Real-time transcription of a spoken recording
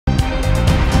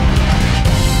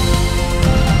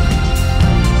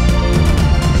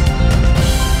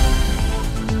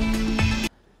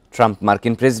Trump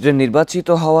মার্কিন president নির্বাচিত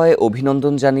হওয়ায়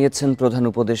অভিনন্দন জানিয়েছেন প্রধান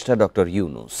উপদেষ্টা ডক্টর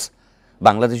ইউনূস।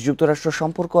 বাংলাদেশ যুক্তরাষ্ট্র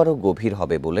সম্পর্ক আরও গভীর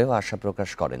হবে বলেও আশা প্রকাশ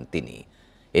করেন তিনি।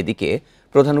 এদিকে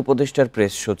প্রধান উপদেষ্টার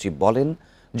প্রেস সচিব বলেন,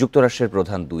 যুক্তরাষ্ট্রের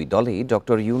প্রধান দুই দলেই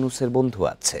ডক্টর ইউনূসের বন্ধু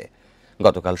আছে।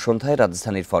 গতকাল সন্ধ্যায়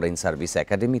রাজধানীর ফরেন সার্ভিস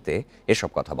একাডেমিতে এসব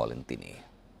কথা বলেন তিনি।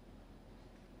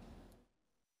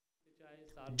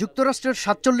 যুক্তরাষ্ট্রের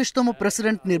 ৪৭তম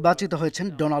প্রেসিডেন্ট নির্বাচিত হয়েছেন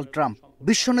ডোনাল্ড ট্রাম্প।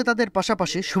 বিশ্ব নেতাদের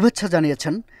পাশাপাশি শুভেচ্ছা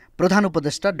জানিয়েছেন প্রধান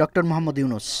উপদেষ্টা ডক্টর মোহাম্মদ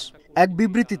ইউনূস। এক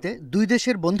বিবৃতিতে দুই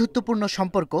দেশের বন্ধুত্বপূর্ণ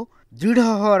সম্পর্ক দৃঢ়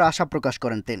হওয়ার আশা প্রকাশ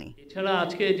করেন তিনি। এছাড়া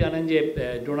আজকে জানেন যে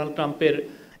ডোনাল্ড ট্রাম্পের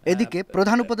এদিকে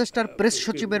প্রধান উপদেষ্টার প্রেস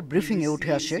সচিবের ব্রিফিংয়ে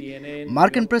উঠে আসে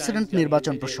মার্কিন প্রেসিডেন্ট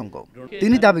নির্বাচন প্রসঙ্গ।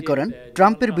 তিনি দাবি করেন,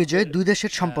 ট্রাম্পের বিজয়ে দুই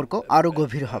দেশের সম্পর্ক আরও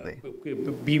গভীর হবে।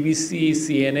 BBC,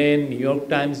 CNN, new York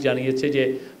Times জানিয়েছে যে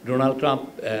ডোনাল্ড ট্রাম্প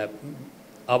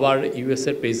আবার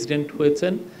ইউএসের প্রেসিডেন্ট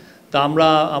হয়েছেন। তা আমরা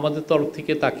আমাদের তরফ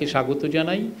থেকে তাকে স্বাগত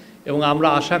জানাই এবং আমরা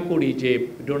আশা করি যে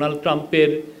ডোনাল্ড ট্রাম্পের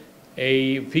এই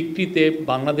ভিক্টরিতে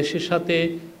বাংলাদেশের সাথে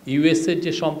ইউএসের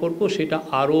যে সম্পর্ক সেটা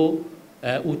আরও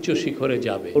উচ্চ শিখরে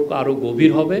যাবে, আরও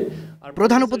গভীর হবে।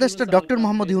 প্রধান উপদেষ্টা ডক্টর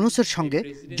মোহাম্মদ ইউনূসের সঙ্গে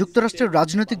যুক্তরাষ্ট্রের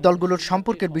রাজনৈতিক দলগুলোর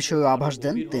সম্পর্কের বিষয়েও আভাস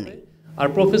দেন তিনি। আর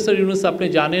প্রফেসর ইউনূস আপনি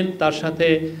জানেন, তার সাথে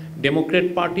ডেমোক্রেট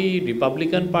পার্টি,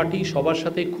 রিপাবলিকান পার্টি সবার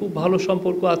সাথে খুব ভালো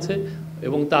সম্পর্ক আছে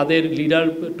এবং তাদের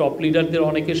টপ লিডারদের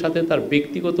অনেকের সাথে তার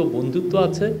ব্যক্তিগত বন্ধুত্ব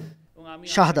আছে।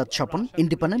 শাহাদাত স্বপন,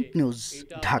 ইন্ডিপেন্ডেন্ট নিউজ,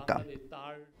 ঢাকা।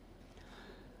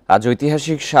 আজ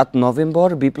ঐতিহাসিক ৭ নভেম্বর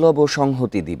বিপ্লব ও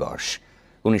সংহতি দিবস।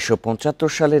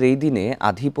 ১৯৭৫ সালের এই দিনে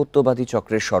আধিপত্যবাদী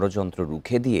চক্রের ষড়যন্ত্র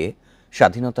রুখে দিয়ে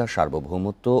স্বাধীনতা,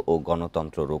 সার্বভৌমত্ব ও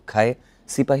গণতন্ত্র রক্ষায়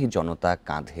সিপাহী জনতা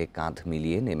কাঁধে কাঁধ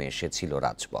মিলিয়ে নেমে এসেছিল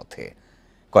রাজপথে।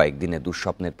 কয়েকদিনে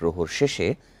দুঃস্বপ্নের প্রহর শেষে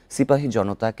সিপাহী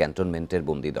জনতা ক্যান্টনমেন্টের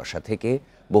বন্দিদশা থেকে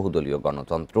বহুদলীয়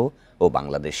গণতন্ত্র ও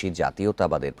বাংলাদেশি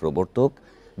জাতীয়তাবাদের প্রবর্তক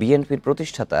বিএনপির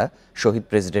প্রতিষ্ঠাতা শহীদ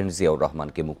প্রেসিডেন্ট জিয়াউর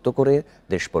রহমানকে মুক্ত করে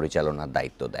দেশ পরিচালনার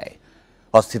দায়িত্ব দেয়।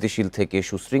 অস্থিতিশীল থেকে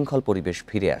সুশৃঙ্খল পরিবেশ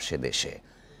ফিরে আসে দেশে।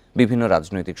 বিভিন্ন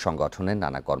রাজনৈতিক সংগঠনের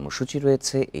নানা কর্মসূচি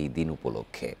রয়েছে এই দিন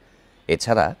উপলক্ষে।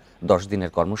 এছাড়া 10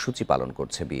 দিনের কর্মসূচি পালন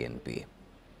করছে বিএনপি।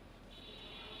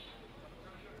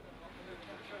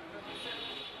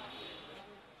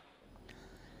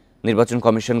 নির্বাচন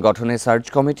কমিশন গঠনে সার্চ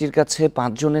কমিটির কাছে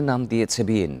 5 জনের নাম দিয়েছে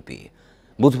বিএনপি।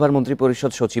 বুধবার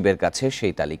মন্ত্রিপরিষদ সচিবের কাছে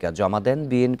সেই তালিকা জমা দেন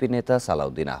বিএনপি নেতা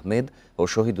সালাউদ্দিন আহমেদ ও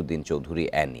শহীদুদ্দিন চৌধুরী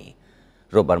অ্যানি।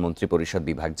 রোববার মন্ত্রিপরিষদ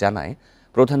বিভাগ জানায়,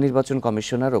 প্রধান নির্বাচন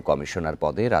কমিশনার ও কমিশনার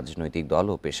পদে রাজনৈতিক দল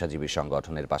ও পেশাজীবী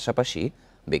সংগঠনের পাশাপাশি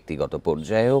ব্যক্তিগত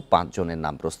পর্যায়েও 5 জনের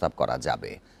নাম প্রস্তাব করা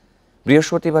যাবে।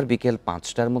 বৃহস্পতিবার বিকেল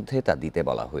 5টার মধ্যে তা দিতে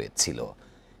বলা হয়েছিল।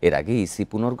 এর আগে ইসি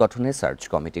পুনর্গঠনে সার্চ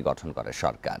কমিটি গঠন করে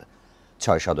সরকার।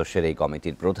 6 সদস্যের এই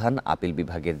কমিটির প্রধান আপিল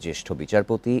বিভাগের জ্যেষ্ঠ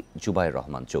বিচারপতি জুবায়ের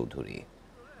রহমান চৌধুরী।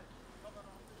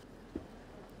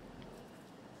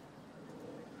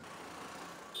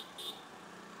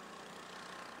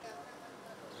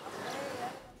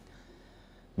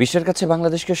 বিশ্বের কাছে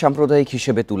বাংলাদেশকে সাম্প্রদায়িক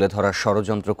হিসেবে তুলে ধরার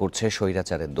ষড়যন্ত্র করছে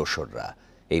স্বৈরাচারের দোসররা।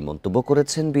 এই মন্তব্য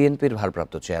করেছেন বিএনপির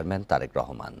ভারপ্রাপ্ত চেয়ারম্যান তারেক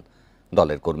রহমান।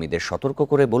 দলের কর্মীদের সতর্ক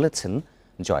করে বলেছেন,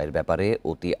 জয়ের ব্যাপারে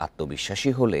অতি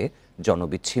আত্মবিশ্বাসী হলে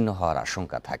জনবিচ্ছিন্ন হওয়ার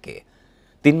আশঙ্কা থাকে।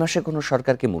 3 মাসে কোনো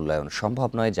সরকারকে মূল্যায়ন সম্ভব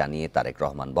নয় জানিয়ে তারেক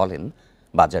রহমান বলেন,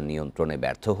 বাজার নিয়ন্ত্রণে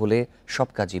ব্যর্থ হলে সব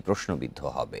কাজই প্রশ্নবিদ্ধ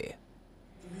হবে।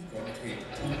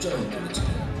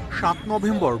 ৭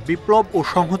 নভেম্বর বিপ্লব ও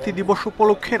সংহতি দিবস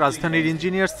উপলক্ষে রাজধানীর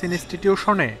ইঞ্জিনিয়ার্স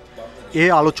ইনস্টিটিউশনে এ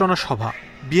আলোচনা সভা।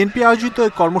 বিএনপি আয়োজিত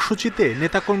এই কর্মসূচিতে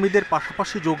নেতাকর্মীদের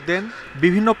পাশাপাশি যোগ দেন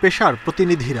বিভিন্ন পেশার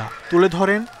প্রতিনিধিরা। তুলে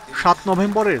ধরেন ৭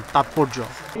 নভেম্বরের তাৎপর্য।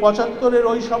 ৭৫-এর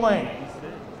ওই সময়ে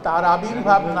তার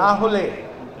আবির্ভাব না হলে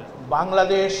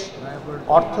বাংলাদেশ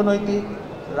অর্থনৈতিক,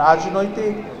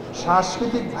 রাজনৈতিক,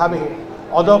 সাংস্কৃতিকভাবে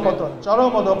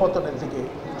চরম অধপতনের দিকে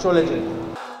চলে যেত।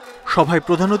 সভায়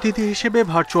প্রধান অতিথি হিসেবে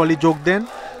ভার্চুয়ালি যোগ দেন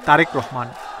তারেক রহমান।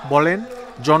 বলেন,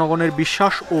 জনগণের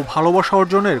বিশ্বাস ও ভালোবাসা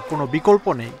অর্জনের কোনো বিকল্প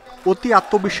নেই। অতি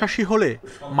আত্মবিশ্বাসী হলে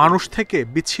মানুষ থেকে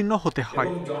বিচ্ছিন্ন হতে হয়।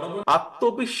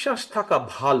 আত্মবিশ্বাস থাকা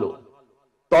ভালো,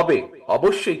 তবে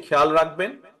অবশ্যই খেয়াল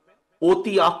রাখবেন,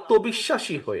 অতি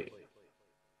আত্মবিশ্বাসী হয়ে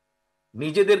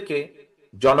নিজেদেরকে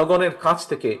জনগণের কাছ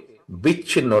থেকে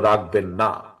বিচ্ছিন্ন রাখবেন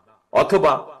না,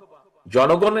 অথবা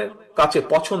জনগণের কাছে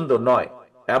পছন্দ নয়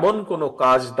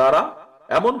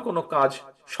এমন কোনো কাজ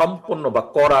সম্পন্ন বা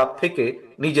করা থেকে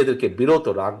নিজেদেরকে বিরত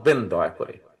রাখবেন দয়া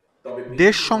করে।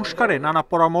 দেশ সংস্কারে নানা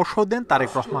পরামর্শ দেন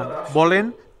তারেক রহমান। বলেন,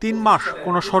 3 মাস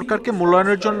কোনো সরকারকে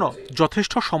মূল্যায়নের জন্য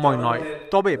যথেষ্ট সময় নয়,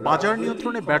 তবে বাজার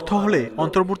নিয়ন্ত্রণে ব্যর্থ হলে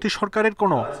অন্তর্বর্তী সরকারের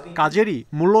কোনো কাজেরই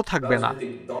মূল্য থাকবে না।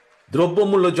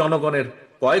 দ্রব্যমূল্য জনগণের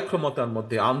ক্রয় ক্ষমতার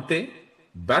মধ্যে আনতে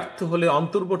ব্যর্থ হলে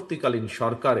অন্তর্বর্তীকালীন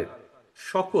সরকারের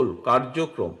সকল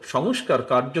কার্যক্রম, সংস্কার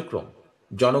কার্যক্রম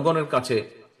জনগণের কাছে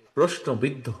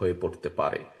প্রশ্নবিদ্ধ হয়ে পড়তে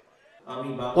পারে।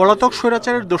 পলাতক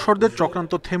স্বৈরাচারের দোসরদের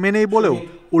চক্রান্ত থেমে নেই বলেও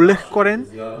উল্লেখ করেন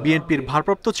বিএনপির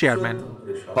ভারপ্রাপ্ত চেয়ারম্যান।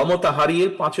 ক্ষমতা হারিয়ে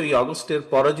 5ই আগস্টের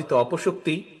পরাজিত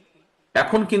অপশক্তি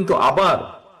এখন কিন্তু আবার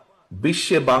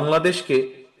বিশ্বে বাংলাদেশকে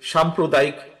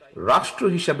সাম্প্রদায়িক রাষ্ট্র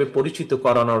হিসাবে পরিচিত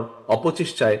করানোর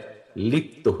অপচেষ্টায়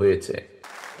লিপ্ত হয়েছে।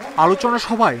 আলোচনা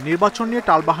সভায় নির্বাচন নিয়ে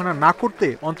টালবাহানা না করতে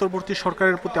অন্তর্বর্তী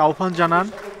সরকারের প্রতি আহ্বান জানান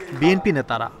বিএনপি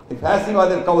নেতারা।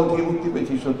 ফ্যাসিবাদের কবল থেকে মুক্তি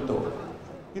পেয়েছি সত্য,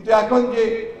 কিন্তু এখন যে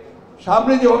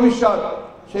সামনে যে ভবিষ্যৎ,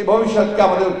 সেই ভবিষ্যৎকে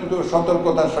আমাদের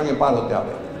সতর্কতার সঙ্গে পার হতে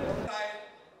হবে।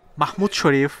 মাহমুদ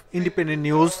শরীফ, ইন্ডিপেন্ডেন্ট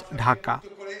নিউজ, ঢাকা।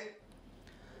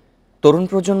 তরুণ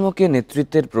প্রজন্মকে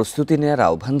নেতৃত্বের প্রস্তুতি নেয়ার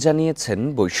আহ্বান জানিয়েছেন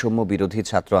বৈষম্য বিরোধী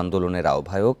ছাত্র আন্দোলনের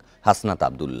আহ্বায়ক হাসনাত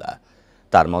আব্দুল্লাহ।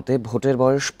 তার মতে ভোটের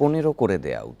বয়স 15 করে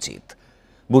দেয়া উচিত।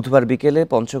 বুধবার বিকেলে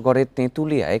পঞ্চগড়ের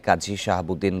তেঁতুলিয়ায় কাজী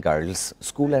শাহাবুদ্দিন গার্লস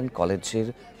স্কুল অ্যান্ড কলেজের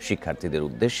শিক্ষার্থীদের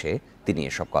উদ্দেশ্যে তিনি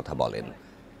এসব কথা বলেন।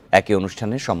 একই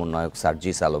অনুষ্ঠানে সমন্বয়ক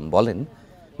সার্জিস আলম বলেন,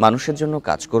 মানুষের জন্য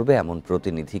কাজ করবে এমন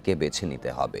প্রতিনিধিকে বেছে নিতে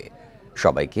হবে।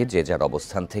 সবাইকে যে যার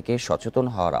অবস্থান থেকে সচেতন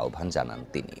হওয়ার আহ্বান জানান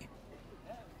তিনি।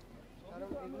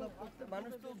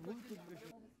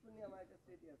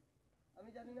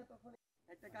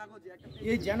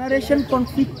 এই জেনারেশন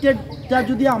কনফ্লিক্টেডটা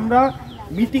যদি আমরা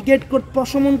মিটিগেট করতে,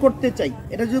 প্রশমন করতে চাই,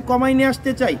 এটা যদি কমাই নিয়ে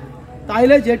আসতে চাই,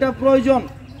 তাহলে যেটা প্রয়োজন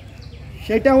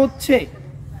সেটা হচ্ছে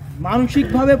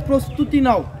মানসিকভাবে প্রস্তুতি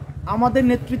নাও, আমাদের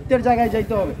নেতৃত্বের জায়গায়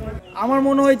যাইতে হবে। আমার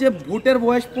মনে হয় যে ভোটের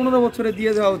বয়স 15 বছরে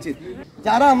দিয়ে দেওয়া উচিত।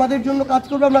 যারা আমাদের জন্য কাজ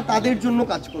করবে আমরা তাদের জন্য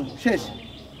কাজ করব, শেষ।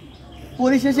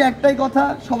 পরিশেষে একটাই কথা,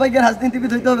 সবাইকে রাজনীতিবিদ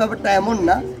হইতে হবে ব্যাপারটা এমন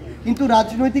না, কিন্তু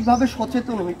রাজনৈতিকভাবে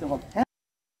সচেতন হইতে হবে।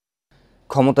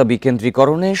 ক্ষমতা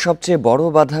বিকেন্দ্রীকরণে সবচেয়ে বড়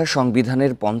বাধা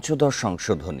সংবিধানের ৫ম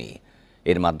সংশোধনী।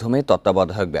 এর মাধ্যমে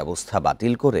তত্ত্বাবধায়ক ব্যবস্থা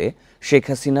বাতিল করে শেখ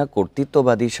হাসিনা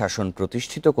কর্তৃত্ববাদী শাসন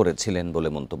প্রতিষ্ঠিত করেছিলেন বলে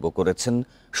মন্তব্য করেছেন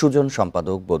সুজন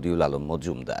সম্পাদক বদিউল আলম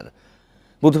মজুমদার।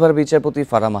 বুধবার বিচারপতি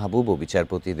ফারা মাহবুব ও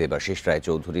বিচারপতি দেবাশিস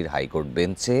রায়চৌধুরীর হাইকোর্ট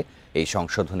বেঞ্চে এই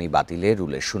সংশোধনী বাতিলে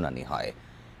রুলের শুনানি হয়।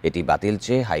 এটি বাতিল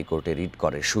চেয়ে হাইকোর্টে রিট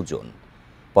করে সুজন।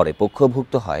 পরে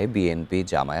পক্ষভুক্ত হয় বিএনপি,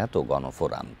 জামায়াত ও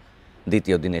গণফোরাম।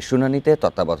 দ্বিতীয় দিনের শুনানিতে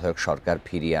তত্ত্বাবধায়ক সরকার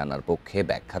ফিরিয়ে আনার পক্ষে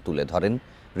ব্যাখ্যা তুলে ধরেন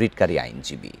রিটকারী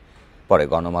আইনজীবী। পরে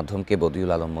গণমাধ্যমকে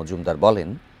বদিউল আলম মজুমদার বলেন,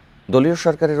 দলীয়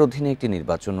সরকারের অধীনে একটি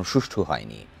নির্বাচনও সুষ্ঠু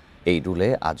হয়নি। এই রুলে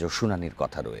আজও শুনানির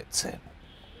কথা রয়েছে।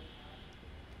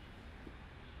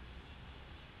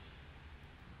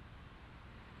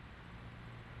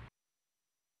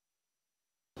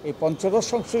 এই পঞ্চদশ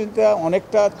সংশোধনীতে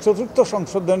অনেকটা চতুর্থ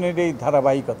সংশোধনের এই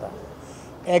ধারাবাহিকতা,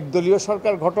 একদলীয়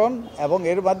সরকার গঠন এবং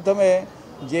এর মাধ্যমে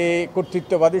যে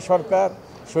কর্তৃত্ববাদী সরকার,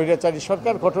 স্বৈরাচারী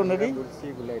সরকার গঠনেরই,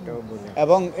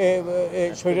 এবং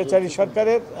স্বৈরাচারী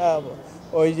সরকারের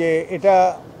ওই যে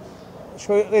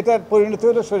এটার পরিণতি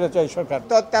হলো স্বৈরাচারী সরকার।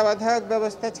 তত্ত্বাবধায়ক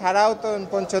ব্যবস্থা ছাড়াও তো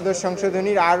পঞ্চদশ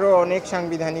সংশোধনীর আরও অনেক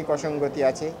সাংবিধানিক অসঙ্গতি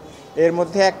আছে। এর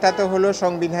মধ্যে একটা তো হলো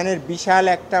সংবিধানের বিশাল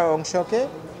একটা অংশকে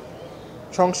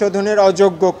সংশোধনের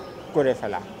অযোগ্য করে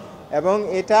ফেলা, এবং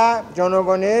এটা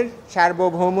জনগণের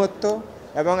সার্বভৌমত্ব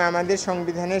এবং আমাদের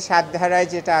সংবিধানের 7 ধারায়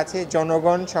যেটা আছে,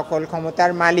 জনগণ সকল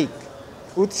ক্ষমতার মালিক,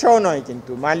 উৎসও নয়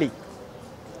কিন্তু মালিক,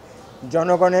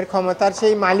 জনগণের ক্ষমতার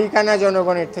সেই মালিকানা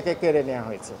জনগণের থেকে কেড়ে নেওয়া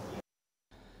হয়েছে।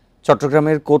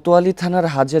 চট্টগ্রামের কোতোয়ালি থানার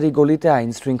হাজারী গলিতে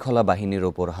আইনশৃঙ্খলা বাহিনীর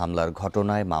ওপর হামলার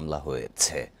ঘটনায় মামলা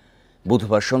হয়েছে।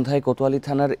 বুধবার সন্ধ্যায় কোতোয়ালি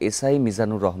থানার এসআই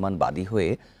মিজানুর রহমান বাদী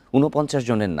হয়ে ৪৯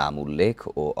 জনের নাম উল্লেখ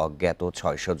ও অজ্ঞাত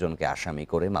 ৬০০ জনকে আসামি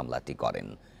করে মামলাটি করেন।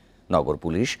 নগর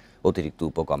পুলিশ অতিরিক্ত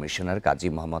উপকমিশনার কাজী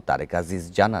মোহাম্মদ তারেক আজিজ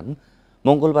জানান,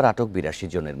 মঙ্গলবার আটক ৮২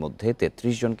 জনের মধ্যে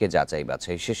 ৩৩ জনকে যাচাই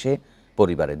বাছাই শেষে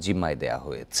পরিবারের জিম্মায় দেয়া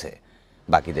হয়েছে।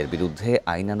 বাকিদের বিরুদ্ধে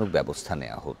আইনানুগ ব্যবস্থা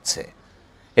নেওয়া হচ্ছে।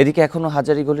 এদিকে এখনও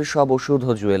হাজারীগলির সব ওষুধ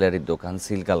ও জুয়েলারির দোকান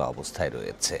সিলগালা অবস্থায়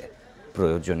রয়েছে।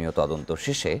 প্রয়োজনীয় তদন্ত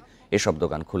শেষে এসব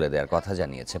দোকান খুলে দেওয়ার কথা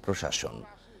জানিয়েছে প্রশাসন।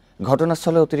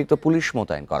 ঘটনাস্থলে অতিরিক্ত পুলিশ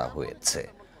মোতায়েন করা হয়েছে।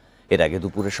 এর আগে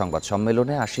দুপুরে সংবাদ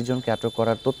সম্মেলনে ৮০ জনকে আটক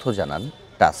করার তথ্য জানান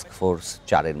টাস্ক ফোর্স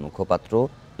 4-এর মুখপাত্র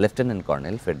লেফটেন্যান্ট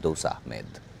কর্নেল ফেরদৌস আহমেদ।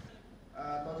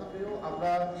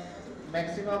 আমরা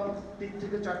ম্যাক্সিমাম 3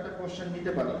 থেকে 4টা কোশ্চেন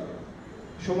নিতে পারি,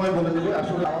 সময় বলে দেব।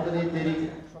 আসলে আমাদের এই দেরি।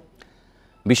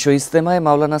 বিশ্ব ইজতেমায়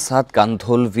মাওলানা সাদ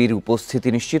কান্ধলভির উপস্থিতি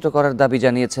নিশ্চিত করার দাবি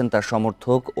জানিয়েছেন তার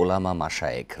সমর্থক ওলামা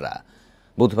মাশায়েখরা।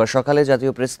 বুধবার সকালে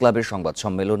জাতীয় প্রেস ক্লাবের সংবাদ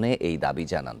সম্মেলনে এই দাবি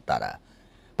জানান তারা।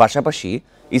 পাশাপাশি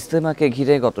ইজতেমাকে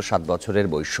ঘিরে গত 7 বছরের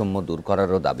বৈষম্য দূর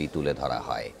করারও দাবি তুলে ধরা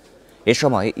হয়। এ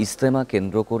সময় ইজতেমা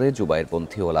কেন্দ্র করে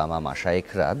জুবাইরপন্থী ওলামা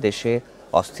মাশায়েখরা দেশে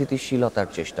অস্থিতিশীলতার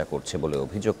চেষ্টা করছে বলে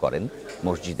অভিযোগ করেন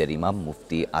মসজিদের ইমাম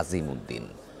মুফতি আজিম উদ্দিন।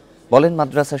 বলেন,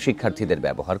 মাদ্রাসা শিক্ষার্থীদের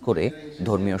ব্যবহার করে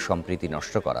ধর্মীয় সম্প্রীতি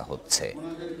নষ্ট করা হচ্ছে।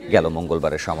 গেল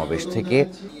মঙ্গলবারের সমাবেশ থেকে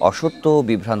অসত্য ও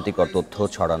বিভ্রান্তিকর তথ্য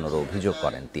ছড়ানোর অভিযোগ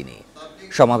করেন তিনি।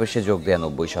 সমাবেশে যোগ দেয়া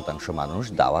 ৯০% মানুষ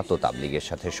দাওয়াত ও তাবলিগের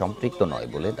সাথে সম্পৃক্ত নয়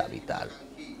বলে দাবি তার।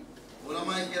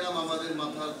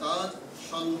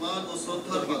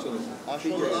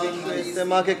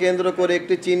 ইজতেমাকে কেন্দ্র করে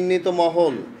একটি চিহ্নিত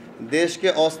মহল দেশকে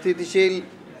অস্থিতিশীল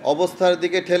অবস্থার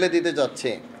দিকে ঠেলে দিতে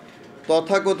যাচ্ছে।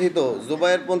 তথাকথিত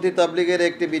জুবায়েরপন্থী তাবলিগের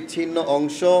একটি বিচ্ছিন্ন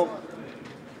অংশ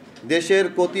দেশের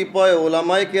কতিপয়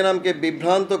ওলামায়ে কেরামকে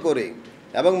বিভ্রান্ত করে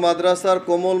এবং মাদ্রাসার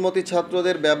কোমলমতি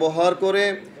ছাত্রদের ব্যবহার করে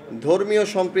ধর্মীয়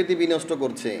সম্প্রীতি বিনষ্ট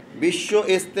করছে। বিশ্ব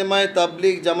ইজতেমায়ে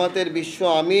তাবলিগ জামাতের বিশ্ব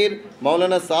আমির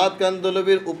মাওলানা সাদ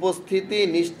কান্দলবির উপস্থিতি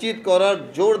নিশ্চিত করার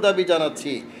জোর দাবি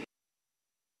জানাচ্ছি।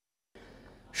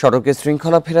 সড়কে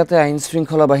শৃঙ্খলা ফেরাতে আইন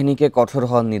শৃঙ্খলা বাহিনীকে কঠোর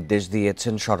হওয়ার নির্দেশ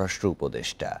দিয়েছেন স্বরাষ্ট্র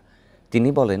উপদেষ্টা। তিনি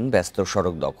বলেন, ব্যস্ত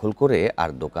সড়ক দখল করে আর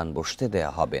দোকান বসতে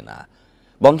দেয়া হবে না,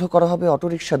 বন্ধ করা হবে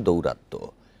অটোরিকশার দৌরাত্ম্য।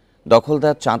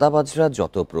 দখলদার চাঁদাবাজরা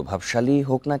যত প্রভাবশালী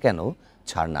হোক না কেন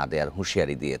ছাড় না দেওয়ার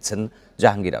হুঁশিয়ারি দিয়েছেন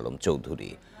জাহাঙ্গীর আলম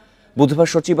চৌধুরী। বুধবার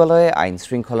সচিবালয়ে আইন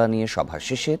শৃঙ্খলা নিয়ে সভা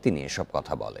শেষে তিনি এসব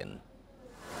কথা বলেন।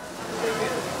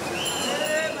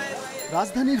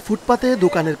 রাজধানীর ফুটপাতে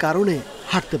দোকানের কারণে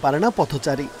হাঁটতে পারে না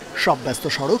পথচারী। সব ব্যস্ত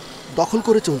সড়ক দখল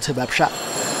করে চলছে ব্যবসা।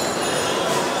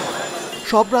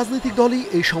 সব রাজনৈতিক দলই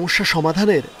এই সমস্যা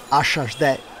সমাধানের আশ্বাস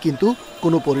দেয়, কিন্তু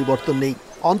কোনো পরিবর্তন নেই।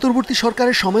 অন্তর্বর্তী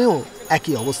সরকারের সময়েও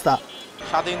একই অবস্থা।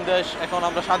 স্বাধীন দেশ, এখন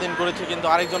আমরা স্বাধীন করেছি, কিন্তু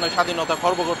আরেকজনের স্বাধীনতা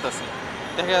খর্ব করতেছে।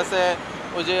 দেখা গেছে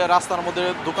ওই যে রাস্তার মধ্যে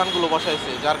দোকানগুলো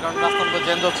বসাইছে, যার কারণে রাস্তার মধ্যে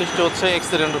যানজট সৃষ্টি হচ্ছে,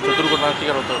 অ্যাক্সিডেন্ট হচ্ছে, দুর্ঘটনার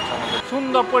শিকার হতে হচ্ছে। আমাদের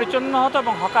সুন্দর পরিচ্ছন্ন হতো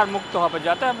এবং হকার মুক্ত হবে,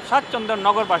 যাতে স্বাচ্ছন্দ্যের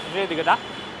নগরবাসী সেদিকে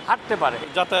হাঁটতে পারে।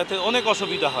 যাতায়াতে অনেক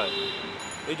অসুবিধা হয়,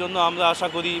 এই জন্য আমরা আশা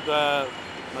করি,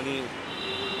 মানে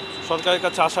সরকারের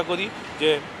কাছে আশা করি যে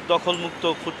দখলমুক্ত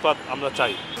ফুটপাত আমরা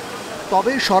চাই।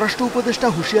 তবে স্বরাষ্ট্র উপদেষ্টা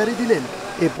হুঁশিয়ারি দিলেন,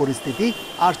 এ পরিস্থিতি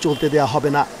আর চলতে দেয়া হবে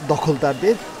না,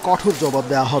 দখলদারদের কঠোর জবাব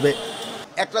দেওয়া হবে।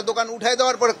 একটা দোকান উঠাই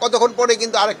দেওয়ার পরে কতক্ষণ পরে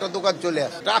কিন্তু আরেকটা দোকান চলে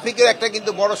আসে। ট্রাফিকের একটা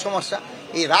কিন্তু বড় সমস্যা।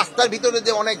 এই রাস্তার ভিতরে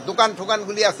যে অনেক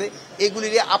টোকানগুলি আছে, এগুলি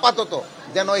আপাতত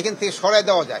যেন এখান থেকে সরাই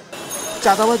দেওয়া যায়।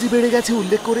 চাঁদাবাজি বেড়ে গেছে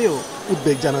উল্লেখ করেও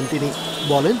উদ্বেগ জানান তিনি।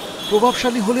 বলেন,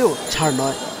 প্রভাবশালী হলেও ছাড়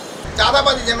নয়।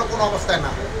 চাঁদাবাজি যেন কোনো অবস্থায়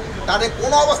না, তাদের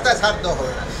কোনো অবস্থায় ছাড় দেওয়া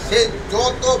হবে না। সে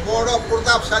যত বড়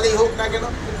প্রতাপশালী হোক না কেন,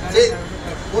 সে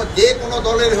যে কোনো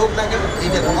দলের হোক না কেন,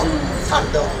 এটা কোনো ছাড়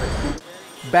দেওয়া হবে।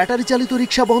 ব্যাটারি চালিত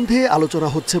রিক্সা বন্ধে আলোচনা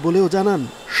হচ্ছে বলেও জানান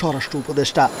স্বরাষ্ট্র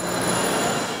উপদেষ্টা।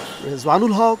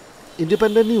 রেজওয়ানুল হক,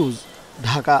 ইন্ডিপেন্ডেন্ট নিউজ,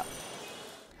 ঢাকা।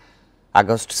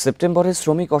 আগস্ট সেপ্টেম্বরে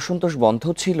শ্রমিক অসন্তোষ বন্ধ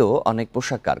ছিল অনেক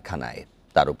পোশাক কারখানায়।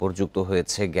 তার উপর যুক্ত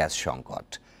হয়েছে গ্যাস সংকট।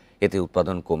 এতে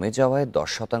উৎপাদন কমে যাওয়ায়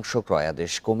 10%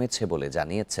 ক্রয়াদেশ কমেছে বলে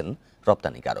জানিয়েছেন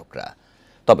রপ্তানিকারকরা।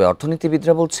 তবে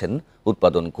অর্থনীতিবিদরা বলছেন,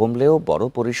 উৎপাদন কমলেও বড়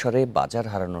পরিসরে বাজার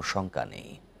হারানোর শঙ্কা নেই।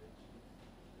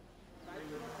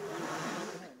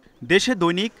 দেশে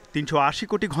দৈনিক ৩৮০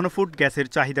 কোটি ঘনফুট গ্যাসের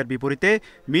চাহিদার বিপরীতে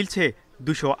মিলছে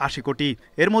 ২৮০ কোটি।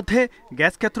 এর মধ্যে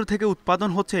গ্যাস ক্ষেত্র থেকে উৎপাদন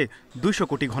হচ্ছে ২০০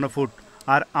 কোটি ঘনফুট,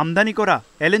 আর আমদানি করা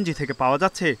এলএনজি থেকে পাওয়া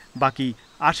যাচ্ছে বাকি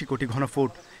 ৮০ কোটি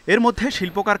ঘনফুট। এর মধ্যে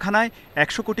শিল্প কারখানায়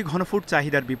 ১০০ কোটি ঘনফুট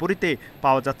চাহিদার বিপরীতে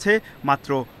পাওয়া যাচ্ছে মাত্র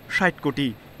 ৬০ কোটি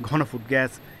ঘনফুট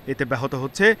গ্যাস। এতে ব্যাহত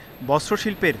হচ্ছে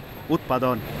বস্ত্রশিল্পের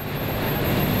উৎপাদন।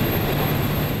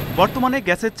 বর্তমানে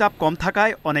গ্যাসের চাপ কম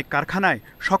থাকায় অনেক কারখানায়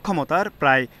সক্ষমতার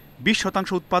প্রায় 20%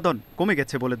 উৎপাদন কমে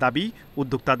গেছে বলে দাবি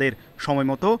উদ্যোক্তাদের।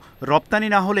 সময়মতো রপ্তানি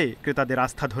না হলে ক্রেতাদের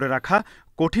আস্থা ধরে রাখা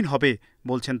কঠিন হবে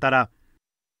বলছেন তারা।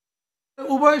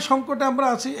 উভয় সংকটে আমরা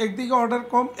আছি, একদিকে অর্ডার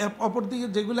কম, অপরদিকে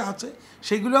যেগুলো আছে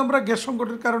সেগুলো আমরা গ্যাস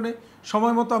সংকটের কারণে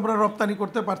সময় মতো আমরা রপ্তানি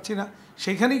করতে পারছি না,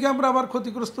 সেখানে গিয়ে আমরা আবার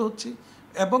ক্ষতিগ্রস্ত হচ্ছি।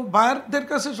 এবং বায়ারদের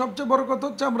কাছে সবচেয়ে বড় কথা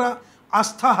হচ্ছে আমরা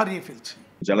আস্থা হারিয়ে ফেলছি।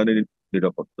 জ্বালানি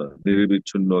নিরাপত্তা,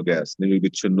 নিরবিচ্ছিন্ন গ্যাস,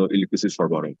 নিরবিচ্ছিন্ন ইলেকট্রিসিটি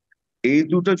সরবরাহ, এই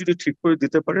দুটো যদি ঠিক করে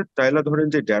দিতে পারে, তাহলে ধরেন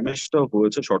যে ড্যামেজটা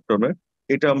হয়েছে শর্ট টার্মে,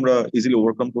 এটা আমরা ইজিলি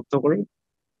ওভারকাম করতে পারি।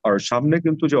 আর সামনে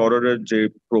কিন্তু যে অর্ডারের যে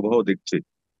প্রবাহ দেখছি,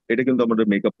 এটা কিন্তু আমাদের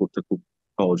মেকআপ করতে খুব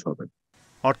সহজ হবে।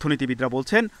 অর্থনীতিবিদরা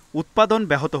বলছেন, উৎপাদন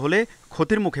ব্যাহত হলে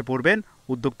ক্ষতির মুখে পড়বেন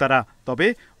উদ্যোক্তারা। তবে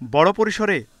বড়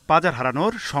পরিসরে বাজার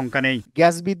হারানোর শঙ্কা নেই।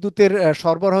 গ্যাস বিদ্যুতের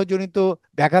সরবরাহজনিত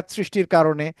ব্যাঘাত সৃষ্টির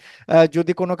কারণে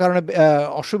যদি কোনো কারণে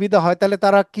অসুবিধা হয়, তাহলে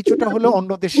তারা কিছুটা হলেও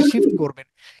অন্য দেশে শিফট করবেন।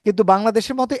 কিন্তু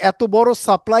বাংলাদেশের মতো এত বড়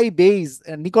সাপ্লাই বেস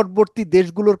নিকটবর্তী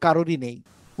দেশগুলোর কারোরই নেই।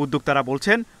 উদ্যোক্তারা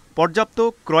বলছেন, পর্যাপ্ত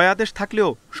ক্রয়াদেশ থাকলেও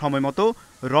সময়মতো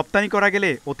রপ্তানি করা গেলে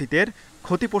অতীতের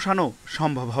ক্ষতি পোষানো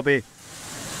সম্ভব হবে।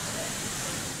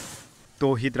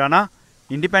 তৌহিদ রানা,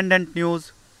 ইন্ডিপেন্ডেন্ট নিউজ,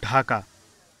 ঢাকা।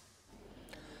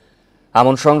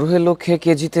 আমন সংগ্রহের লক্ষ্যে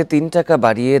কেজিতে 3 টাকা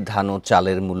বাড়িয়ে ধান ও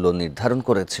চালের মূল্য নির্ধারণ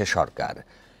করেছে সরকার।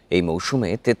 এই মৌসুমে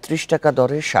 ৩৩ টাকা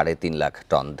দরে ৩.৫ লাখ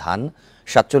টন ধান,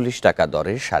 ৪৭ টাকা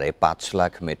দরে ৫.৫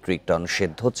 লাখ মেট্রিক টন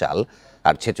সেদ্ধ চাল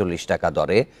আর ৪৬ টাকা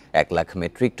দরে ১ লাখ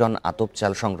মেট্রিক টন আতপ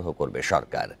চাল সংগ্রহ করবে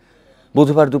সরকার।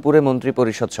 বুধবার দুপুরে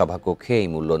মন্ত্রিপরিষদ সভাকক্ষে এই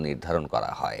মূল্য নির্ধারণ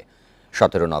করা হয়।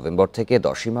 ১৭ নভেম্বর থেকে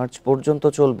 ১০ মার্চ পর্যন্ত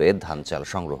চলবে ধান চাল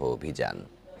সংগ্রহ অভিযান।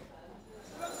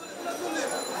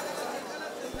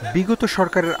 বিগত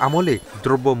সরকারের আমলে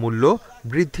দ্রব্যমূল্য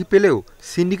বৃদ্ধি পেলেও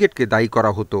সিন্ডিকেটকে দায়ী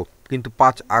করা হতো, কিন্তু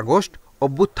 ৫ আগস্ট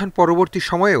অভ্যুত্থান পরবর্তী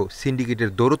সময়েও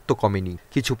সিন্ডিকেটের দৌরত্ব কমেনি।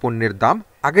 কিছু পণ্যের দাম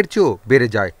আগের চেয়েও বেড়ে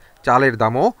যায়, চালের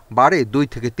দামও বাড়ে ২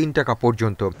 থেকে ৩ টাকা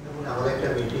পর্যন্ত।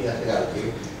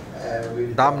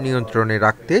 দাম নিয়ন্ত্রণে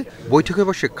রাখতে বৈঠকে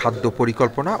বসে খাদ্য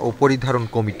পরিকল্পনা ও পরিধারণ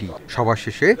কমিটি। সভা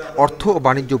শেষে অর্থ ও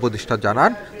বাণিজ্য উপদেষ্টা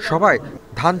জানান, সভায়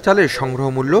ধান চালের সংগ্রহ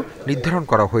মূল্য নির্ধারণ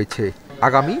করা হয়েছে।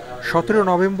 আগামী ১৭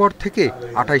 নভেম্বর থেকে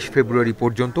 ২৮ ফেব্রুয়ারি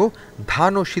পর্যন্ত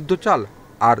ধান ও সিদ্ধ চাল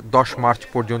আর ১০ মার্চ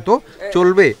পর্যন্ত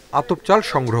চলবে আতপ চাল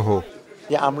সংগ্রহ।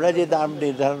 যে আমরা যে দাম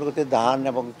নির্ধারণ করতে ধান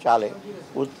এবং চালে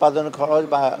উৎপাদন খরচ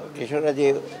বা কৃষকরা যে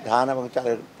ধান এবং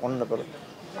চালের পণ্য পেল,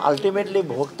 আলটিমেটলি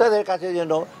ভোক্তাদের কাছে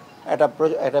যেন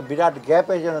একটা বিরাট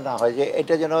গ্যাপের জন্য না হয়, যে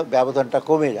এটা যেন ব্যবধানটা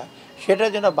কমে যায়, সেটা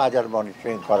যেন বাজার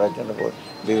মনিটরিং করার জন্য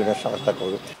বিভিন্ন সংস্থা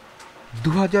করবে।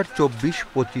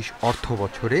 ২০২৪-২৫ অর্থ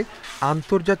বছরে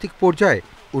আন্তর্জাতিক পর্যায়ে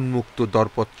উন্মুক্ত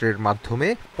দরপত্রের মাধ্যমে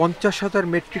 ৫০,০০০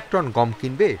 মেট্রিক টন গম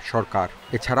কিনবে সরকার।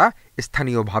 এছাড়া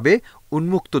স্থানীয়ভাবে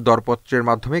উন্মুক্ত দরপত্রের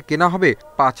মাধ্যমে কেনা হবে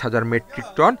 ৫,০০০ মেট্রিক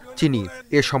টন চিনি।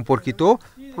 এ সম্পর্কিত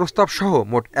প্রস্তাবসহ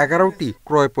মোট ১১টি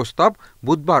ক্রয় প্রস্তাব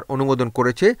বুধবার অনুমোদন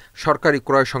করেছে সরকারি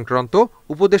ক্রয় সংক্রান্ত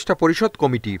উপদেষ্টা পরিষদ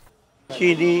কমিটি।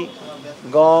 চিনি,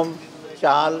 গম,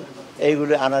 চাল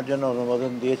এইগুলো আনার জন্য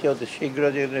অনুমোদন দিয়েছে, অতি শীঘ্র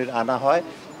যেগুলো আনা হয়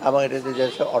এবং এটাতে যে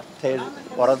অর্থের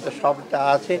বরাদ্দ সবটা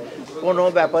আছে, কোনো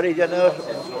ব্যাপারেই যেন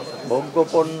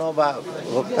ভোগ্যপণ্য বা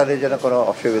ভোক্তাদের যেন কোনো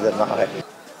অসুবিধা না হয়।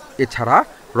 এছাড়া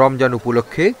রমজান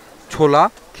উপলক্ষে ছোলা,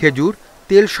 খেজুর,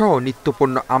 তেলসহ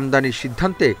নিত্যপণ্য আমদানির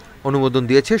সিদ্ধান্তে অনুমোদন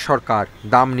দিয়েছে সরকার।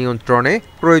 দাম নিয়ন্ত্রণে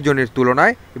প্রয়োজনের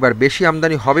তুলনায় এবার বেশি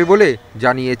আমদানি হবে বলে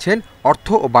জানিয়েছেন অর্থ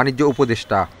ও বাণিজ্য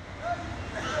উপদেষ্টা।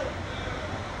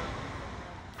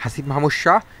 Hasib Mahmud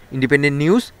Shah, independent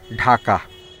news, Dhaka.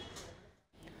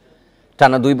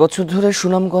 টানা ২ বছর ধরে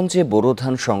সুনামগঞ্জে বোরো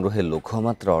ধান সংগ্রহের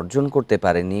লক্ষ্যমাত্রা অর্জন করতে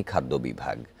পারেনি খাদ্য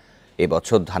বিভাগ।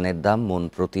 এবছর ধানের দাম মন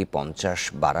প্রতি ৫০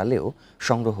 বাড়ালেও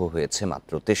সংগ্রহ হয়েছে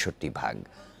মাত্র ৬৩ ভাগ।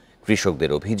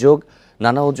 কৃষকদের অভিযোগ,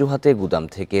 নানা অজুহাতে গুদাম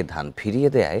থেকে ধান ফিরিয়ে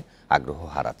দেয়ায় আগ্রহ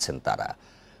হারাচ্ছেন তারা।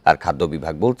 আর খাদ্য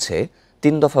বিভাগ বলছে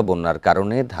 ৩ দফা বন্যার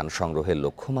কারণে ধান সংগ্রহের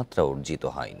লক্ষ্যমাত্রা অর্জিত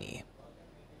হয়নি।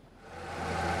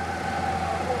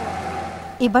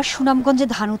 এবার সুনামগঞ্জে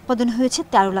ধান উৎপাদন হয়েছে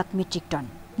 ১৩ লাখ মেট্রিক টন।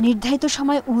 নির্ধারিত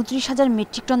সময় ২৯,০০০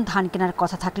 মেট্রিক টন ধান কেনার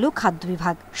কথা থাকলেও খাদ্য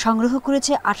বিভাগ সংগ্রহ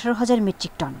করেছে ১৮,০০০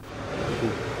 মেট্রিক টন।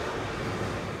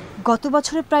 গত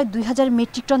বছরে প্রায় ২,০০০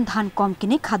 মেট্রিক টন ধান কম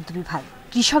কিনে খাদ্য বিভাগ।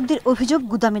 কৃষকদের অভিযোগ,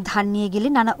 গুদামে ধান নিয়ে গেলে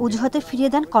নানা অজুহাতে ফিরিয়ে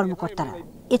দেন কর্মকর্তারা।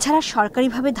 এছাড়া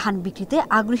সরকারিভাবে ধান বিক্রিতে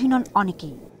আগ্রহী নন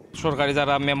অনেকেই। সরকারি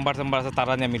যারা মেম্বার আছে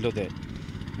তারা নিয়ে মিলো দেয়,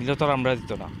 মিলে তো আমরা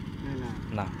দিত না,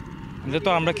 না মিলে তো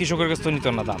আমরা কৃষকের কাছ থেকে নিত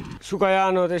না দাম।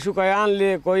 শুকায় আনলে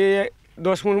কই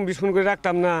 ১০ মণ ২০ মণ করে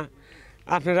রাখতাম না,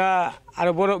 আপনারা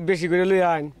আরো বড় বেশি করে লই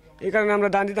আন, এই কারণে আমরা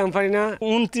দাম দিতাম পারি না।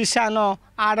 ২৯ আনো,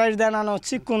 ২৮ দান আনো,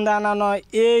 চিকুন দান আনো,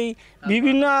 এই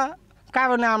বিভিন্ন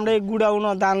কারণে আমরা এই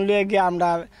গুড়াউনো ধান লয়ে গিয়ে আমরা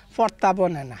পড়তা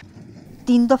বনে না।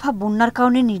 ৩ দফা বন্যার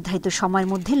কারণে নির্ধারিত সময়ের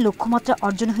মধ্যে লক্ষ্যমাত্রা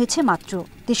অর্জন হয়েছে মাত্র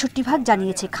 ৬৩ ভাগ,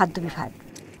 জানিয়েছে খাদ্য বিভাগ।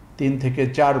 ৩ থেকে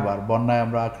 ৪ বার বন্যায়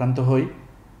আমরা আক্রান্ত হই।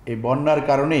 এই বন্যার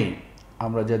কারণেই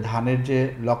আমরা যে ধানের যে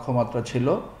লক্ষ্যমাত্রা ছিল,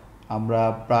 আমরা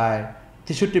প্রায়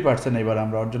 ৬৩% এবার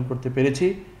আমরা অর্জন করতে পেরেছি।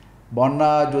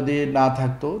 বন্যা যদি না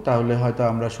থাকতো তাহলে হয়তো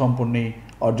আমরা সম্পূর্ণই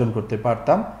অর্জন করতে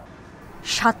পারতাম।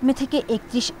 ৭ মে থেকে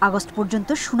 ৩১ আগস্ট পর্যন্ত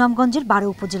সুনামগঞ্জের ১২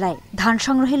 উপজেলায় ধান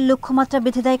সংগ্রহের লক্ষ্যমাত্রা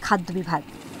বেঁধে দেয় খাদ্য বিভাগ।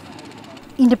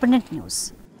 Independent news.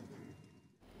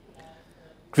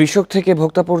 কৃষক থেকে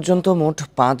ভোক্তা পর্যন্ত মোট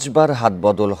 ৫ বার হাত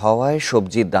বদল হওয়ায়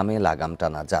সবজির দামে লাগাম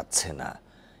টানা যাচ্ছে না।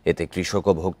 এতে কৃষক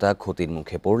ও ভোক্তা ক্ষতির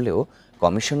মুখে পড়লেও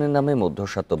কমিশনের নামে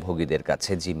মধ্যস্বত্বভোগীদের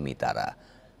কাছে জিম্মি তারা।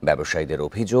 ব্যবসায়ীদের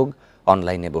অভিযোগ,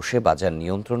 অনলাইনে বসে বাজার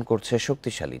নিয়ন্ত্রণ করছে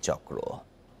শক্তিশালী চক্র।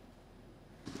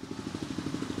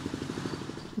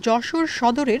 যশোর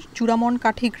সদরের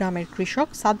চূড়ামনকাঠি গ্রামের কৃষক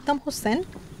সাদ্দাম হোসেন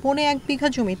 ১.৫ বিঘা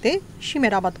জমিতে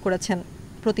শিমের আবাদ করেছেন।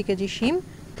 প্রতি কেজি শিম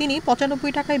তিনি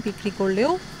 ৯৫ টাকায় বিক্রি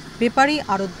করলেও ব্যাপারী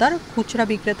আড়তদার খুচরা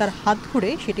বিক্রেতার হাত ধরে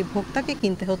সেটি ভোক্তাকে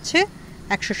কিনতে হচ্ছে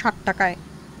 ১৬০ টাকায়।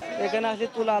 এখানে আসলে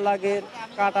তুলা লাগে,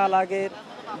 কাটা লাগে,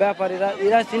 ব্যাপারীরা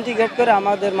এরা সিন্ডিকেট করে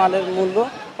আমাদের মালের মূল্য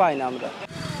পাই না আমরা।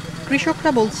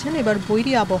 কৃষকরা বলছেন এবার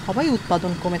বৈরী আবহাওয়ায়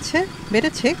উৎপাদন কমেছে,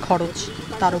 বেড়েছে খরচ।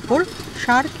 তার উপর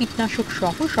সার, কীটনাশক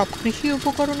সহ সব কৃষি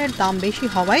উপকরণের দাম বেশি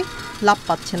হওয়ায় লাভ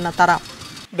পাচ্ছেন না তারা।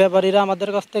 ব্যাপারীরা আমাদের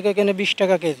কাছ থেকে কেনে 20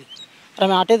 টাকা কেজি, আর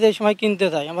আমি হাটে যে সময় কিনতে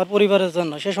যাই আমার পরিবারের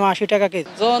জন্য, সে সময় 80 টাকা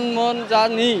কেজি। মন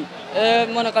জানি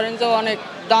মনে করেন যে অনেক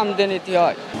দাম দিয়ে নিতে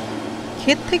হয়।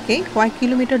 ক্ষেত থেকে কয়েক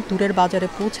কিলোমিটার দূরের বাজারে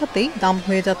পৌঁছাতেই দাম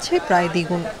হয়ে যাচ্ছে প্রায়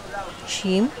দ্বিগুণ।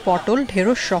 শিম, পটল,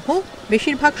 ঢেঁড়স সহ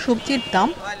বেশিরভাগ সবজির দাম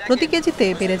প্রতি কেজিতে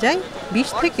বেড়ে যায় 20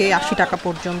 থেকে 80 টাকা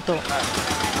পর্যন্ত।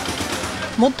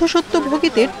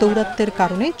 মধ্যস্বত্বভোগীদের দৌরাত্ম্যের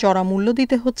কারণে চড়া মূল্য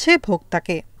দিতে হচ্ছে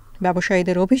ভোক্তাকে।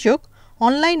 ব্যবসায়ীদের অভিযোগ,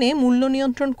 অনলাইনে মূল্য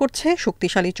নিয়ন্ত্রণ করছে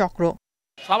শক্তিশালী চক্র।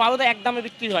 সব আলু তো একদমে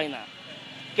বিক্রি হয় না,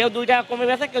 কেউ 2 টাকা কমে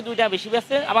বেচে, কেউ 2 টাকা বেশি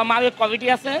বেচে, আবার মালের কোয়ালিটি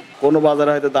আছে। কোনো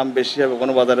বাজারে হয়তো দাম বেশি হবে,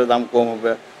 কোনো বাজারে দাম কম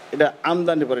হবে, এটা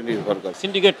আমদানির উপরে নির্ভর করে।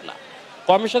 সিন্ডিকেট না,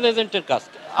 কমিশন এজেন্টের কাজ।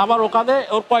 আবার ওখানে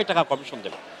ওর কয় টাকা কমিশন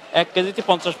দেবে, 1 কেজিতে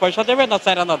 50 পয়সা দেবে না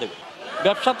 4 আনা দেবে।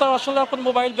 ব্যবসা তো আসলে এখন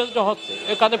মোবাইল বেসড হচ্ছে,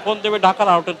 এখানে ফোন দেবে ঢাকার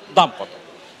আউটের দাম কত,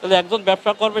 তাহলে একজন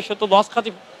ব্যবসা করবে সে তো লস খাতে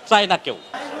চায় না কেউ।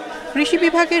 কৃষি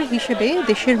বিভাগের হিসেবে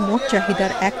দেশের মোট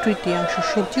চাহিদার 1/3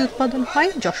 সবজি উৎপাদন হয়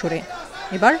যশোরে।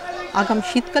 এবার আগাম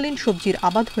শীতকালীন সবজির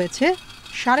আবাদ হয়েছে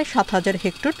 7,500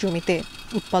 হেক্টর জমিতে।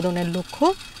 উৎপাদনের লক্ষ্য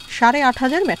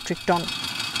 8,500 মেট্রিক টন।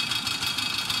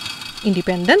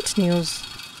 Independent news.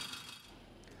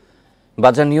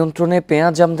 বাজার নিয়ন্ত্রণে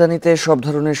পেঁয়াজ আমদানিতে সব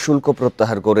ধরনের শুল্ক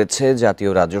প্রত্যাহার করেছে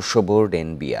জাতীয় রাজস্ব বোর্ড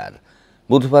এনবিআর।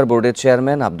 বুধবার বোর্ডের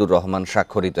চেয়ারম্যান আব্দুর রহমান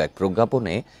স্বাক্ষরিত এক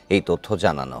প্রজ্ঞাপনে এই তথ্য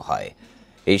জানানো হয়।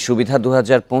 এই সুবিধা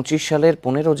 2025 সালের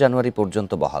 15 জানুয়ারি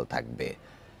পর্যন্ত বহাল থাকবে।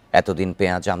 এতদিন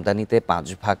পেঁয়াজ আমদানিতে 5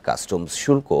 ভাগ কাস্টমস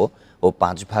শুল্ক ও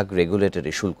 5 ভাগ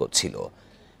রেগুলেটরি শুল্ক ছিল।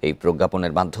 এই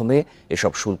প্রজ্ঞাপনের মাধ্যমে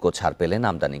এসব শুল্ক ছাড় পেলেন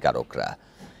আমদানিকারকরা।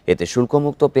 এতে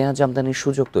শুল্কমুক্ত পেঁয়াজ আমদানির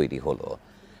সুযোগ তৈরি হলো।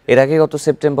 এর আগে গত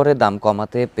সেপ্টেম্বরে দাম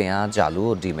কমাতে পেঁয়াজ, আলু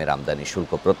ও ডিমের আমদানি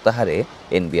শুল্ক প্রত্যাহারে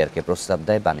এনবিআরকে প্রস্তাব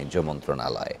দেয় বাণিজ্য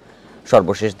মন্ত্রণালয়।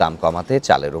 সর্বশেষ দাম কমাতে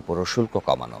চালের উপরও শুল্ক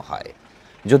কমানো হয়।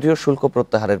 যদিও শুল্ক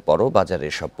প্রত্যাহারের পরও বাজারে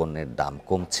এসব পণ্যের দাম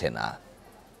কমছে না।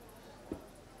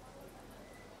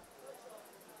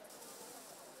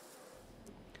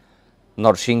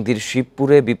 নরসিংদীর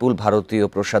শিবপুরে বিপুল ভারতীয়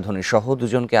প্রসাধনী সহ 2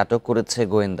 জনকে আটক করেছে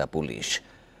গোয়েন্দা পুলিশ।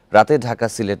 রাতে ঢাকা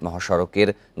সিলেট মহাসড়কের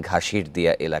ঘাসির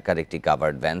দিয়া এলাকার একটি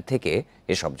কাভার্ড ভ্যান থেকে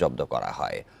এসব জব্দ করা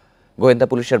হয়। গোয়েন্দা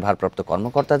পুলিশের ভারপ্রাপ্ত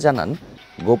কর্মকর্তা জানান,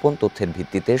 গোপন তথ্যের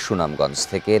ভিত্তিতে সুনামগঞ্জ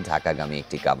থেকে ঢাকাগামী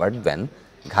একটি কাভার্ড ভ্যান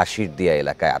ঘাসির দিয়া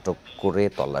এলাকায় আটক করে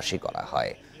তল্লাশি করা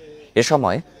হয়। এ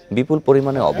সময় বিপুল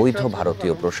পরিমাণে অবৈধ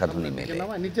ভারতীয় প্রসাধনী মেলে।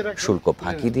 শুল্ক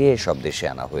ফাঁকি দিয়ে এসব দেশে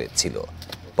আনা হয়েছিল।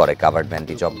 পরে কাভার্ড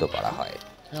ভ্যানটি জব্দ করা হয়।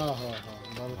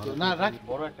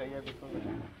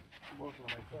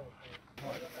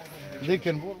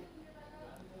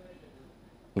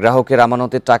 গ্রাহকের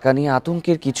আমানতের টাকা নিয়ে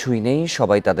আতঙ্কের কিছুই নেই,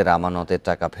 সবাই তাদের আমানতের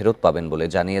টাকা ফেরত পাবেন বলে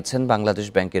জানিয়েছেন বাংলাদেশ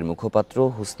ব্যাংকের মুখপাত্র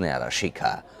হুসনে আরা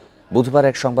শিখা। বুধবার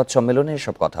এক সংবাদ সম্মেলনে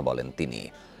এসব কথা বলেন তিনি।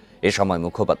 এ সময়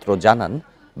মুখপাত্র জানান,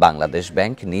 বাংলাদেশ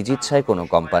ব্যাংক নিজ ইচ্ছায় কোনো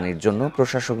কোম্পানির জন্য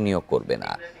প্রশাসক নিয়োগ করবে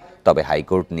না, তবে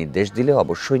হাইকোর্ট নির্দেশ দিলে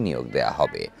অবশ্যই নিয়োগ দেয়া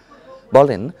হবে।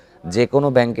 বলেন, যে কোনো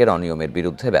ব্যাংকের অনিয়মের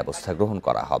বিরুদ্ধে ব্যবস্থা গ্রহণ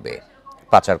করা হবে।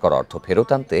 পাচার করা অর্থ ফেরত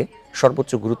আনতে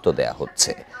সর্বোচ্চ গুরুত্ব দেয়া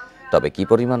হচ্ছে। তবে কি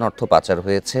পরিমাণ অর্থ পাচার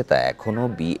হয়েছে তা এখনও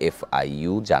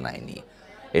বিএফআইইউ জানায়নি।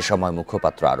 এ সময়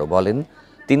মুখপাত্র আরও বলেন,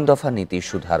 3 দফা নীতি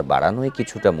সুধার বাড়ানোয়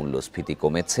কিছুটা মূল্যস্ফীতি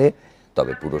কমেছে,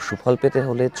 তবে পুরো সুফল পেতে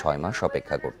হলে 6 মাস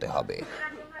অপেক্ষা করতে হবে।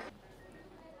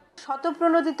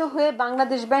 শতপ্রণোদিত হয়ে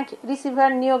বাংলাদেশ ব্যাংক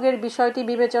রিসিভার নিয়োগের বিষয়টি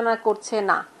বিবেচনা করছে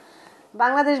না।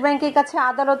 বাংলাদেশ ব্যাংকের কাছে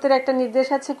আদালতের একটা নির্দেশ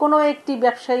আছে, কোনো একটি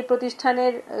ব্যবসায়ী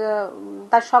প্রতিষ্ঠানের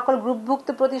তার সকল গ্রুপভুক্ত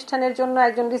প্রতিষ্ঠানের জন্য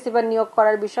একজন রিসিভার নিয়োগ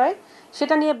করার বিষয়,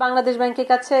 সেটা নিয়ে বাংলাদেশ ব্যাংকের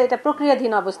কাছে এটা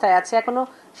প্রক্রিয়াধীন অবস্থায় আছে, এখনো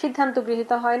সিদ্ধান্ত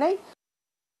গৃহীত হয় নাই।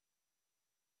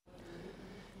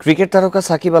 ক্রিকেট তারকা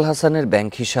সাকিব আল হাসানের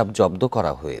ব্যাংক হিসাব জব্দ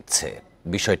করা হয়েছে।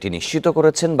 বিষয়টি নিশ্চিত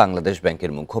করেছেন বাংলাদেশ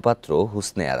ব্যাংকের মুখপাত্র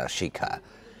হুসনে আরা শিখা।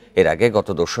 এর আগে গত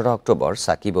 2 অক্টোবর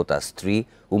সাকিব ও তার স্ত্রী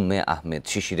উম্মে আহমেদ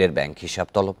শিশিরের ব্যাংক হিসাব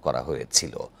তলব করা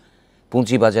হয়েছিল।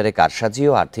 পুঁজিবাজারে কারসাজি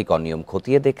ও আর্থিক অনিয়ম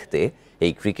খতিয়ে দেখতে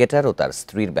এই ক্রিকেটার ও তার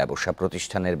স্ত্রীর ব্যবসা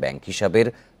প্রতিষ্ঠানের ব্যাংক হিসাবের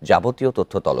যাবতীয়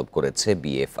তথ্য তলব করেছে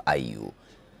বিএফআইইউ।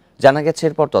 জানা গেছে,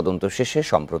 এরপর তদন্ত শেষে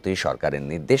সম্প্রতি সরকারের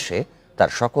নির্দেশে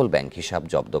তার সকল ব্যাংক হিসাব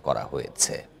জব্দ করা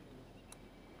হয়েছে।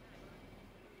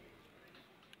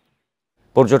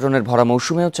 পর্যটনের ভরা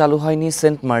মৌসুমেও চালু হয়নি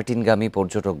সেন্ট মার্টিনগামী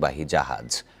পর্যটকবাহী জাহাজ।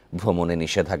 ভ্রমণে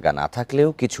নিষেধাজ্ঞা না থাকলেও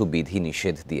কিছু বিধি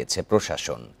নিষেধ দিয়েছে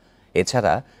প্রশাসন।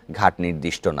 এছাড়া ঘাট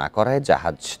নির্দিষ্ট না করায়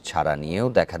জাহাজ ছাড়া নিয়েও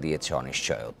দেখা দিয়েছে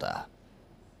অনিশ্চয়তা।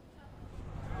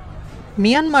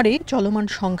 মিয়ানমারে চলমান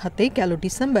সংঘাতে গেল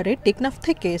ডিসেম্বরে টেকনাফ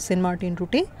থেকে সেন্ট মার্টিন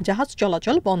রুটে জাহাজ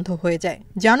চলাচল বন্ধ হয়ে যায়।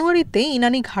 জানুয়ারিতে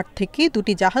ইনানি ঘাট থেকে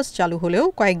 2টি জাহাজ চালু হলেও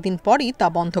কয়েকদিন পরই তা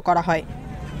বন্ধ করা হয়।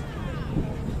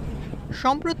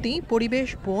 সম্প্রতি পরিবেশ,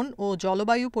 বন ও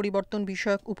জলবায়ু পরিবর্তন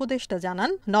বিষয়ক উপদেষ্টা জানান,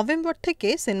 নভেম্বর থেকে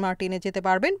সেন্ট মার্টিনে যেতে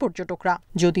পারবেন পর্যটকরা।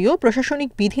 যদিও প্রশাসনিক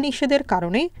বিধিনিষেধের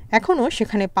কারণে এখনও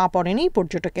সেখানে পা পড়েনি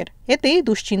পর্যটকের। এতে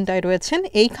দুশ্চিন্তায় রয়েছেন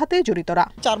এই খাতে জড়িতরা।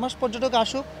 4 মাস পর্যটক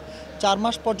আসুক, 4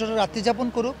 মাস পর্যটক রাত্রি যাপন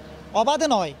করুক, অবাধে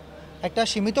নয়, একটা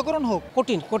সীমিতকরণ হোক।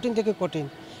 কঠিন থেকে কঠিন।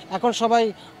 এখন সবাই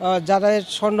যাদের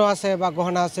স্বর্ণ আছে বা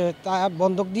গহনা আছে তা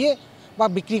বন্ধক দিয়ে বা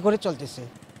বিক্রি করে চলতেছে।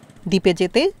 দ্বীপে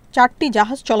যেতে 4টি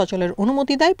জাহাজ চলাচলের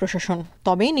অনুমতি দেয় প্রশাসন।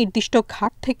 তবে নির্দিষ্ট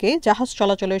ঘাট থেকে জাহাজ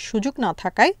চলাচলের সুযোগ না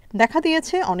থাকায় দেখা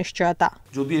দিয়েছে অনিশ্চয়তা।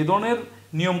 যদি এ ধরনের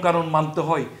নিয়ম কানুন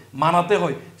মানাতে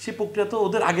হয় সেই প্রক্রিয়া তো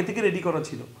ওদের আগে থেকে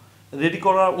রেডি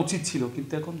করা উচিত ছিল,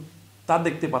 কিন্তু এখন তা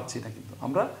দেখতে পাচ্ছি না। কিন্তু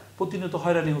আমরা প্রতিনিয়ত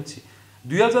হয়রানি হচ্ছি।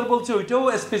 2000 বলছে, ওইটাও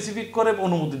স্পেসিফিক করে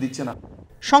অনুমতি দিচ্ছে না।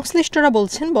 সংশ্লিষ্টরা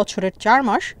বলছেন, বছরের 4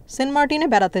 মাস সেন্ট মার্টিনে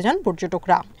বেড়াতে যান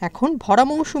পর্যটকরা। এখন ভরা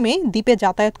মৌসুমে দ্বীপে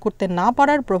যাতায়াত করতে না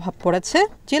পারার প্রভাব পড়েছে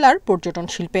জেলার পর্যটন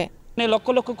শিল্পে। লক্ষ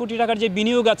লক্ষ কোটি টাকার যে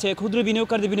বিনিয়োগ আছে, ক্ষুদ্র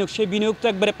বিনিয়োগকারীদের বিনিয়োগ, সেই বিনিয়োগ তো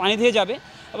একবারে পানি দিয়ে যাবে।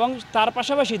 এবং তার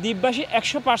পাশাপাশি দ্বীপবাসী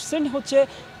 100% হচ্ছে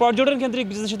পর্যটন কেন্দ্রিক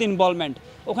বিজনেসের সাথে ইনভলভমেন্ট।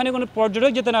 ওখানে কোনো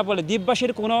পর্যটক যেতে না পারলে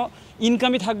দ্বীপবাসীর কোনো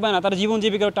ইনকামই থাকবে না, তার জীবন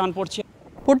জীবিকার টান পড়ছে।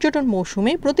 পর্যটন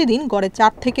মৌসুমে প্রতিদিন গড়ে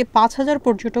 4 থেকে 5,000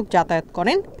 পর্যটক যাতায়াত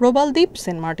করেন প্রবাল দ্বীপ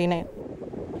সেন্ট মার্টিনে।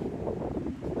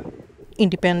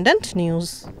 Independent news.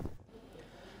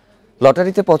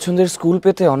 লটারিতে পছন্দের স্কুল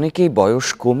পেতে অনেকেই বয়স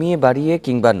কমিয়ে বাড়িয়ে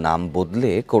কিংবা নাম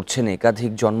বদলে করছেন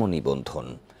একাধিক জন্ম নিবন্ধন।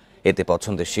 এতে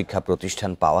পছন্দের শিক্ষা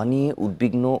প্রতিষ্ঠান পাওয়া নিয়ে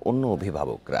উদ্বিগ্ন অন্য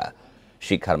অভিভাবকরা।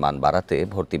 শিক্ষার মান বাড়াতে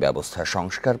ভর্তি ব্যবস্থা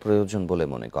সংস্কার প্রয়োজন বলে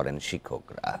মনে করেন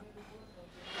শিক্ষকরা।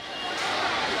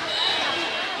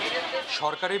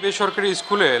 সরকারি বেসরকারি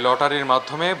স্কুলে লটারির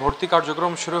মাধ্যমে ভর্তি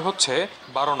কার্যক্রম শুরু হচ্ছে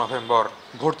 12 নভেম্বর।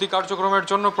 ভর্তি কার্যক্রমের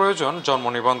জন্য প্রয়োজন জন্ম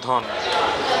নিবন্ধন।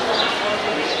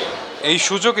 এই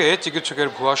সুযোগে চিকিৎসকের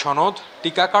ভুয়া সনদ,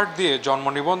 টিকা কার্ড দিয়ে জন্ম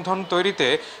নিবন্ধন তৈরিতে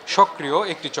সক্রিয়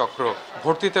একটি চক্র।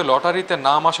 ভর্তিতে লটারিতে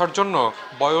নাম আসার জন্য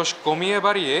বয়স কমিয়ে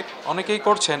বাড়িয়ে অনেকেই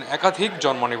করছেন একাধিক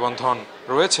জন্ম নিবন্ধন।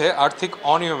 রয়েছে আর্থিক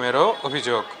অনিয়মেরও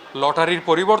অভিযোগ। লটারির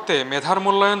পরিবর্তে মেধার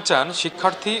মূল্যায়ন চান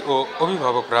শিক্ষার্থী ও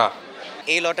অভিভাবকরা।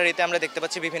 এই লটারিতে আমরা দেখতে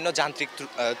পাচ্ছি বিভিন্ন যান্ত্রিক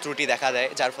ত্রুটি দেখা দেয়,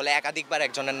 যার ফলে একাধিকবার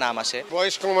একজনের নাম আসে।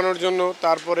 বয়স কমানোর জন্য,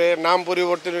 তারপরে নাম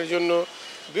পরিবর্তনের জন্য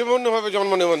বিভিন্নভাবে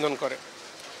জন্ম নিবন্ধন করে।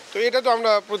 তো এটা তো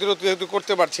আমরা প্রতিরোধ যেহেতু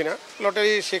করতে পারছি না,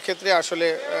 লটারি সেক্ষেত্রে আসলে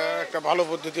একটা ভালো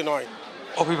পদ্ধতি নয়।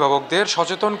 অভিভাবকদের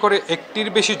সচেতন করে একটির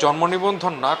বেশি জন্ম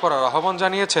নিবন্ধন না করার আহ্বান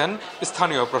জানিয়েছেন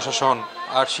স্থানীয় প্রশাসন।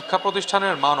 আর শিক্ষা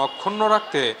প্রতিষ্ঠানের মান অক্ষুণ্ণ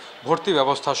রাখতে ভর্তি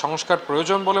ব্যবস্থা সংস্কার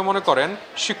প্রয়োজন বলে মনে করেন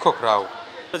শিক্ষকরাও।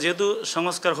 যেহেতু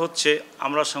সংস্কার হচ্ছে,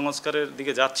 আমরা সংস্কারের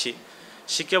দিকে যাচ্ছি।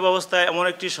 শিক্ষা ব্যবস্থায় এমন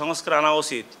একটি সংস্কার আনা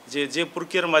উচিত যে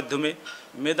প্রক্রিয়ার মাধ্যমে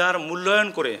মেধার মূল্যায়ন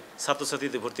করে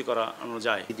ছাত্রছাত্রীদের ভর্তি করানো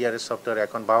যায়। ডিআরএস সফটওয়্যার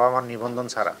এখন বাবা মার নিবন্ধন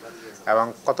ছাড়া এবং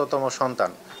কততম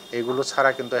সন্তান এগুলো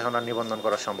ছাড়া কিন্তু এখন আর নিবন্ধন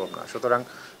করা সম্ভব না। সুতরাং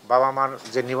বাবা মার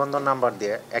যে নিবন্ধন নাম্বার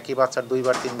দিয়ে একই বাচ্চার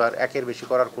 2বার 3বার একের বেশি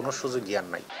করার কোনো সুযোগ জ্ঞান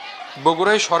নাই।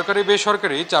 বগুড়ায় সরকারি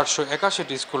বেসরকারি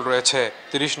 481টি স্কুল রয়েছে।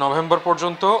 30 নভেম্বর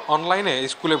পর্যন্ত অনলাইনে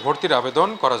স্কুলে ভর্তির আবেদন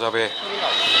করা যাবে।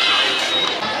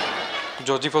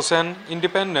 জজিফ হোসেন,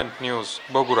 ইন্ডিপেন্ডেন্ট নিউজ,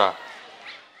 বগুড়া।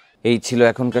 এই ছিল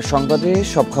এখনকার সংবাদে।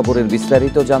 সব খবরের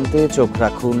বিস্তারিত জানতে চোখ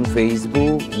রাখুন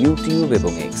ফেসবুক, ইউটিউব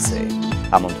এবং এক্সে।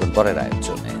 আমন্ত্রণ পরের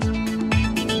আয়োজনে।